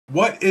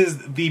What is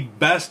the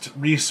best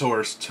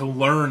resource to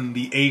learn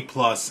the A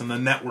Plus and the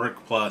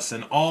Network Plus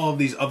and all of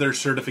these other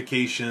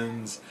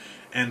certifications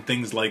and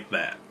things like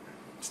that?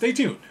 Stay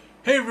tuned.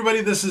 Hey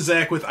everybody, this is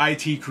Zach with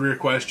IT Career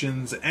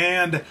Questions,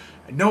 and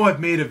I know I've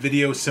made a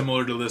video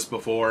similar to this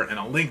before, and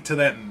I'll link to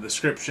that in the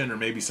description or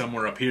maybe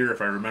somewhere up here if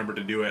I remember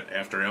to do it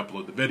after I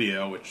upload the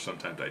video, which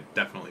sometimes I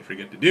definitely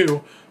forget to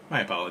do.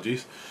 My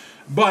apologies.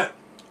 But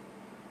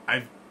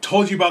I've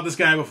told you about this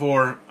guy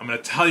before. I'm going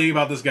to tell you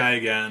about this guy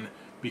again,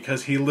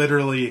 because he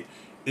literally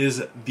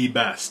is the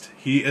best.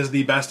 He is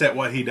the best at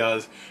what he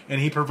does,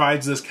 and he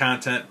provides this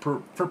content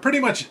for pretty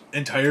much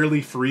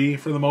entirely free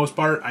for the most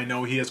part. I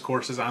know he has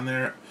courses on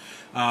there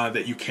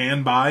that you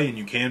can buy and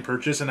you can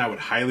purchase, and I would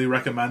highly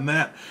recommend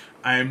that.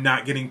 I am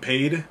not getting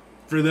paid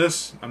for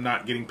this. I'm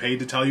not getting paid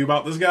to tell you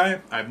about this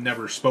guy. I've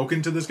never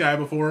spoken to this guy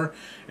before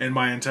in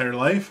my entire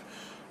life.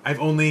 I've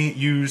only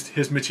used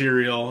his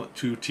material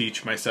to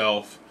teach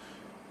myself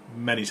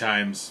many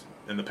times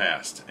in the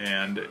past,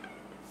 and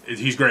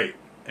he's great.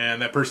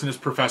 And that person is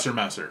Professor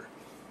Messer.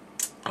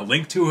 I'll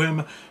link to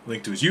him,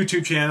 link to his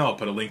YouTube channel, I'll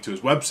put a link to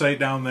his website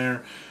down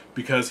there,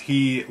 because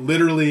he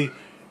literally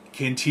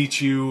can teach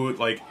you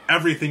like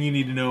everything you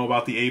need to know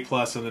about the A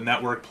Plus and the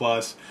Network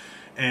Plus,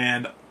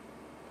 and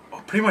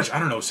pretty much, I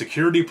don't know,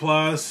 Security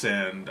Plus,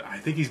 and I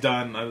think he's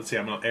done, let's see,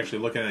 I'm actually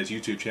looking at his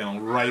YouTube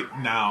channel right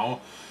now.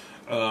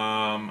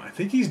 I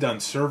think he's done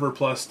Server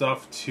Plus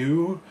stuff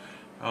too.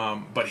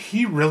 But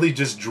he really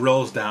just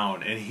drills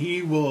down, and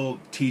he will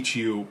teach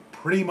you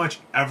pretty much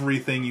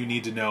everything you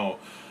need to know,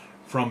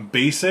 from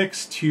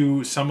basics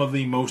to some of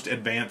the most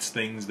advanced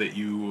things that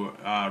you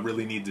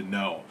really need to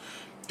know.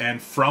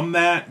 And from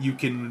that, you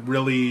can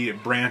really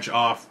branch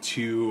off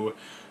to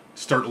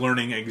start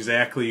learning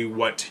exactly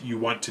what you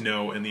want to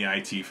know in the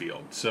IT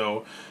field.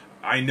 So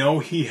I know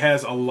he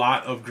has a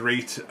lot of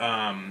great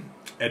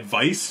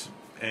advice,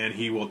 and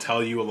he will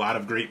tell you a lot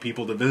of great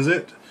people to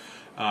visit.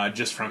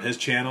 Just from his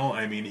channel.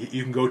 I mean,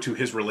 you can go to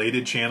his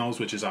related channels,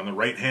 which is on the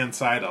right hand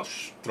side. I'll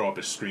throw up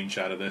a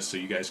screenshot of this so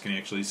you guys can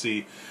actually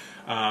see.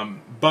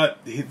 But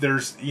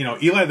there's, you know,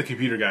 Eli the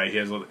Computer Guy, he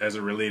has as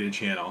a related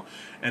channel,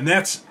 and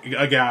that's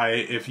a guy,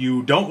 if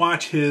you don't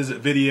watch his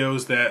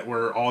videos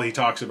where all he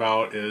talks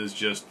about is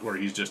just where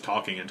he's just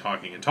talking and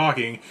talking and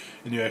talking,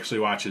 and you actually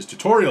watch his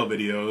tutorial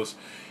videos,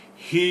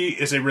 he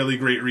is a really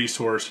great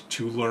resource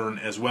to learn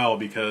as well,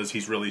 because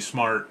he's really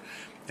smart.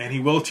 And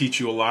he will teach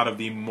you a lot of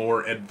the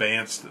more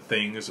advanced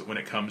things when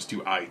it comes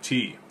to IT.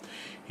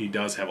 He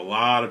does have a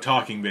lot of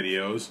talking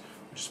videos,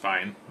 which is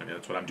fine. I mean,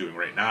 that's what I'm doing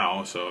right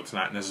now, so it's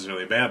not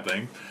necessarily a bad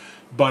thing.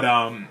 But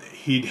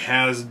he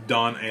has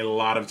done a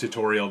lot of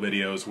tutorial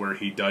videos where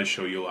he does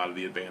show you a lot of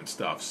the advanced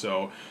stuff.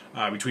 So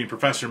between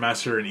Professor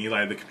Messer and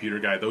Eli the Computer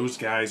Guy, those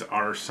guys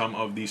are some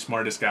of the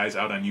smartest guys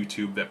out on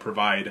YouTube that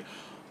provide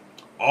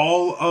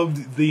all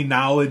of the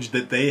knowledge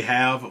that they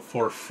have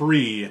for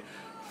free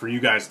for you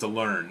guys to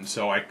learn.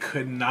 So I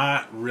could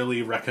not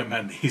really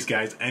recommend these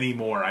guys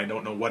anymore. I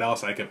don't know what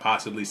else I could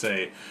possibly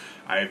say.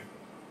 I've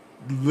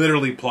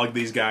literally plugged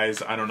these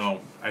guys, I don't know,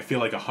 I feel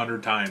like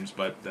 100 times,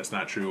 but that's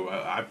not true.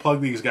 I've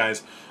plugged these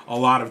guys a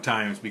lot of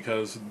times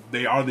because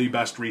they are the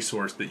best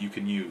resource that you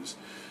can use.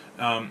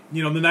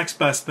 You know, the next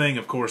best thing,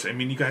 of course, I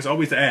mean, you guys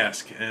always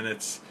ask, and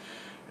it's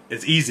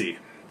easy.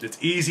 It's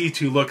easy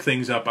to look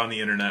things up on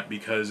the internet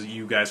because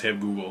you guys have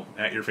Google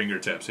at your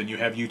fingertips, and you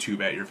have YouTube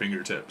at your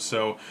fingertips.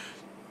 So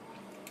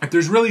if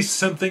there's really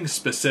something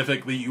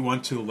specific that you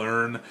want to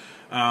learn,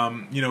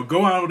 you know,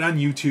 go out on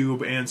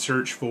YouTube and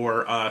search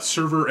for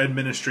server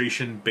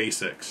administration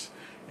basics.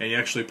 And you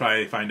actually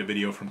probably find a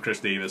video from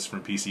Chris Davis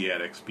from PC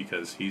Addicts,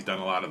 because he's done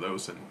a lot of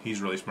those, and he's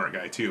a really smart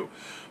guy too.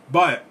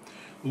 But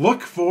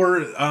look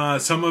for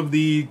some of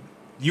the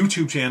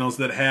YouTube channels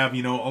that have,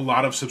 you know, a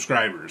lot of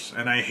subscribers.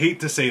 And I hate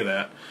to say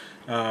that,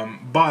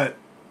 but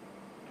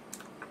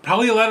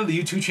probably a lot of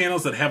the YouTube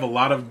channels that have a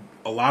lot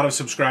of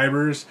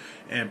subscribers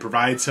and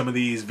provide some of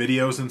these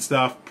videos and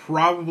stuff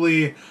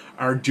probably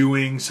are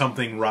doing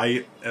something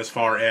right as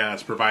far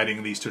as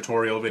providing these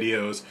tutorial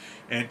videos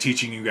and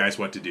teaching you guys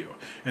what to do.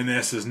 And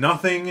this is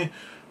nothing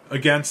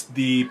against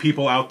the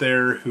people out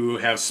there who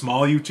have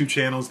small YouTube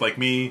channels like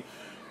me,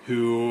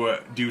 who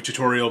do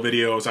tutorial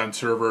videos on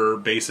server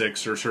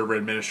basics or server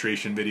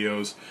administration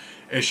videos.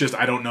 It's just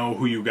I don't know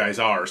who you guys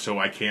are, so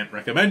I can't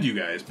recommend you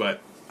guys.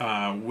 But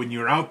when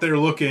you're out there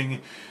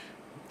looking,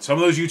 some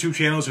of those YouTube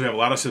channels who have a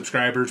lot of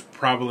subscribers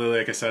probably,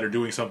 like I said, are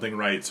doing something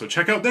right. So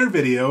check out their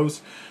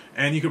videos,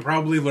 and you can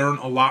probably learn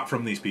a lot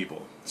from these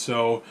people.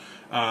 So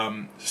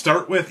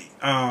start with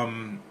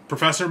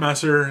Professor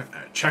Messer,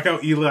 check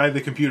out Eli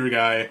the Computer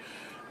Guy,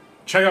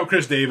 check out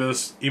Chris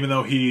Davis, even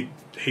though he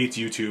hates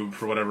YouTube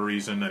for whatever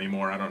reason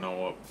anymore. I don't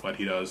know what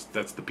he does.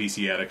 That's the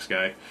PC Addicts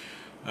guy.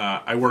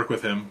 I work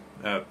with him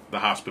at the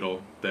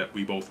hospital that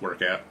we both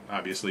work at,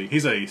 obviously.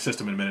 He's a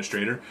system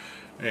administrator,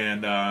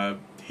 and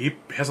he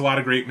has a lot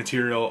of great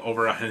material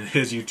over on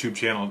his YouTube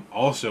channel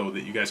also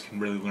that you guys can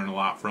really learn a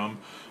lot from.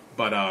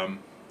 But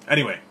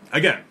anyway,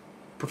 again,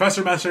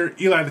 Professor Messer,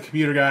 Eli the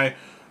Computer Guy,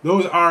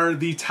 those are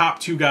the top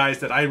two guys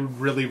that I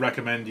really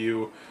recommend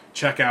you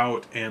check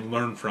out and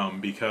learn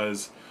from,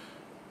 because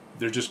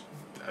they're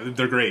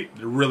great.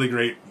 They're really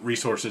great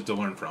resources to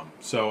learn from.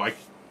 So I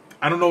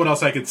don't know what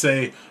else I could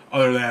say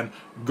other than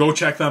go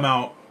check them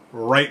out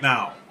right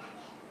now.